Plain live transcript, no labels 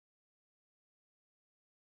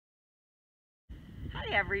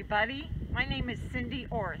everybody. My name is Cindy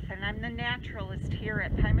Orth and I'm the naturalist here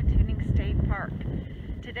at Pymatuning State Park.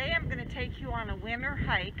 Today I'm going to take you on a winter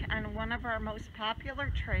hike on one of our most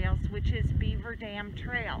popular trails, which is Beaver Dam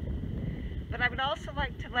Trail. But I would also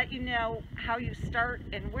like to let you know how you start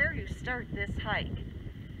and where you start this hike.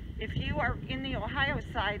 If you are in the Ohio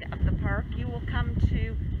side of the park, you will come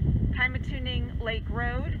to Pymatuning Lake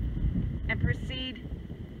Road and proceed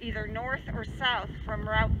either north or south from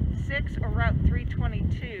Route 6 or Route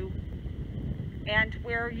 322, and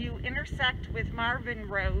where you intersect with Marvin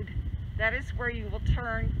Road, that is where you will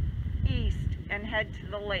turn east and head to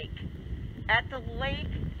the lake. At the lake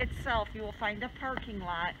itself you will find a parking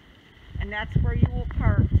lot, and that's where you will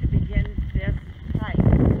park to begin this hike.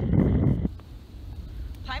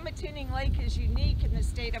 Pymatuning Lake is unique in the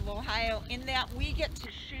state of Ohio in that we get to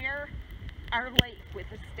share our lake with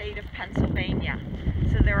the state of Pennsylvania.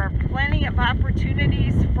 So there are plenty of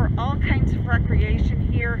opportunities for all kinds of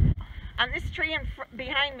recreation here. On this tree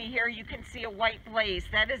behind me here, you can see a white blaze.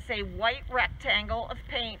 That is a white rectangle of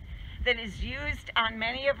paint that is used on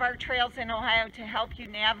many of our trails in Ohio to help you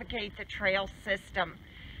navigate the trail system.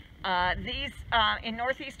 In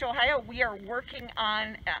Northeast Ohio, we are working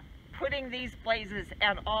on putting these blazes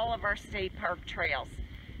at all of our state park trails.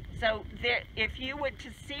 So if you were to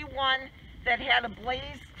see one that had a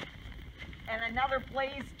blaze and another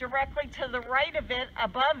blaze directly to the right of it,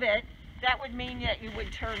 above it, that would mean that you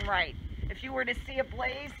would turn right. If you were to see a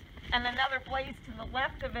blaze and another blaze to the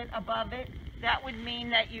left of it, above it, that would mean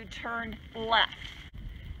that you turn left.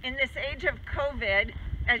 In this age of COVID,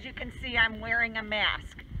 as you can see, I'm wearing a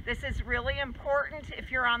mask. This is really important if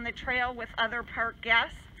you're on the trail with other park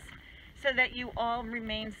guests so that you all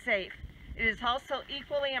remain safe. It is also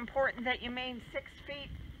equally important that you maintain 6 feet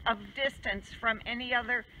of distance from any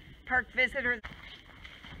other park visitor.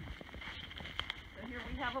 So here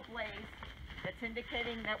we have a blaze that's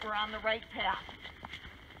indicating that we're on the right path.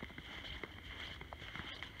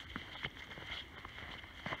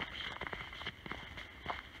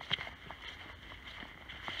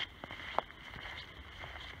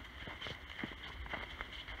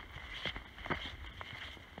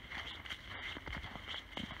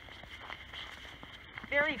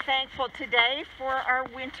 Very thankful today for our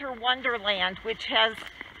winter wonderland, which has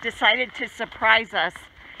decided to surprise us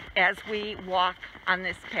as we walk on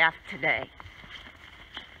this path today.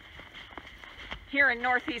 Here in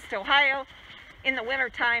Northeast Ohio, in the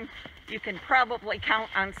wintertime, you can probably count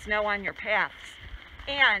on snow on your paths.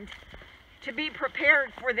 And to be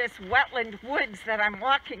prepared for this wetland woods that I'm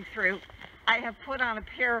walking through, I have put on a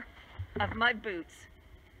pair of mud boots.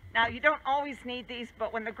 Now, you don't always need these,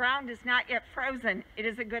 but when the ground is not yet frozen, it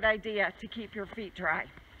is a good idea to keep your feet dry.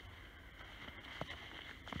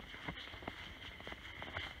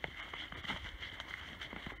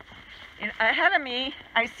 Ahead of me,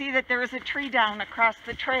 I see that there is a tree down across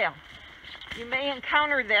the trail. You may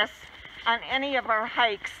encounter this on any of our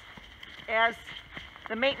hikes, as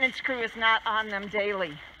the maintenance crew is not on them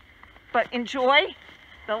daily. But enjoy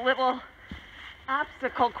the little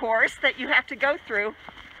obstacle course that you have to go through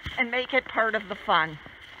and make it part of the fun.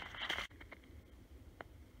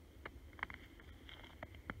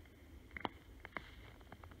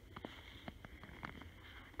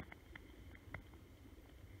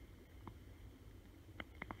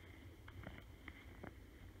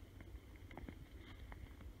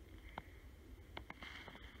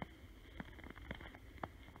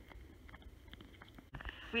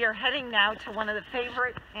 We are heading now to one of the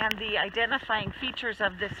favorite and the identifying features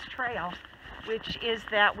of this trail, which is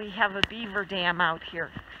that we have a beaver dam out here.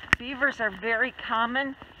 Beavers are very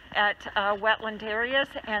common at wetland areas,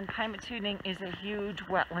 and Pymatuning is a huge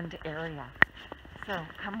wetland area. So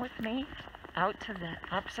come with me out to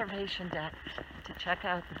the observation deck to check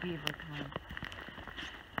out the beaver dam.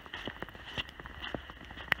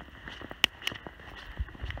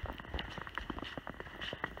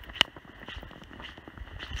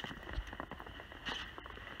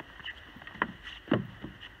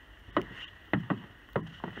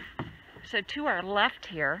 So to our left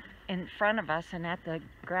here, in front of us and at the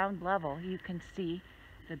ground level, you can see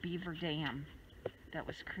the beaver dam that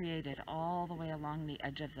was created all the way along the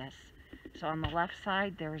edge of this. So on the left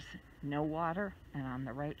side there's no water, and on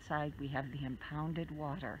the right side we have the impounded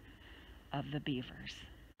water of the beavers.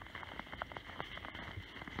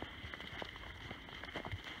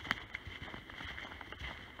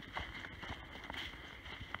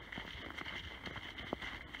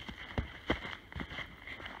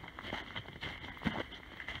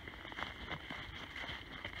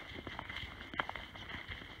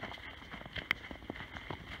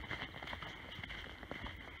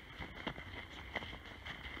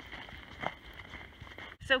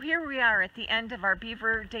 So here we are at the end of our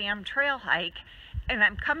Beaver Dam Trail hike, and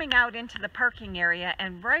I'm coming out into the parking area,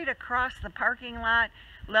 and right across the parking lot,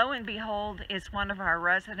 lo and behold, is one of our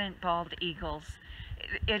resident bald eagles.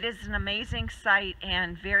 It is an amazing sight,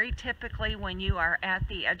 and very typically when you are at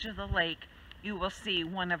the edge of the lake, you will see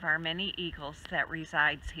one of our many eagles that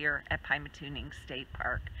resides here at Pymatuning State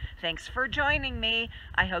Park. Thanks for joining me.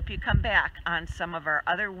 I hope you come back on some of our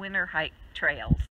other winter hike trails.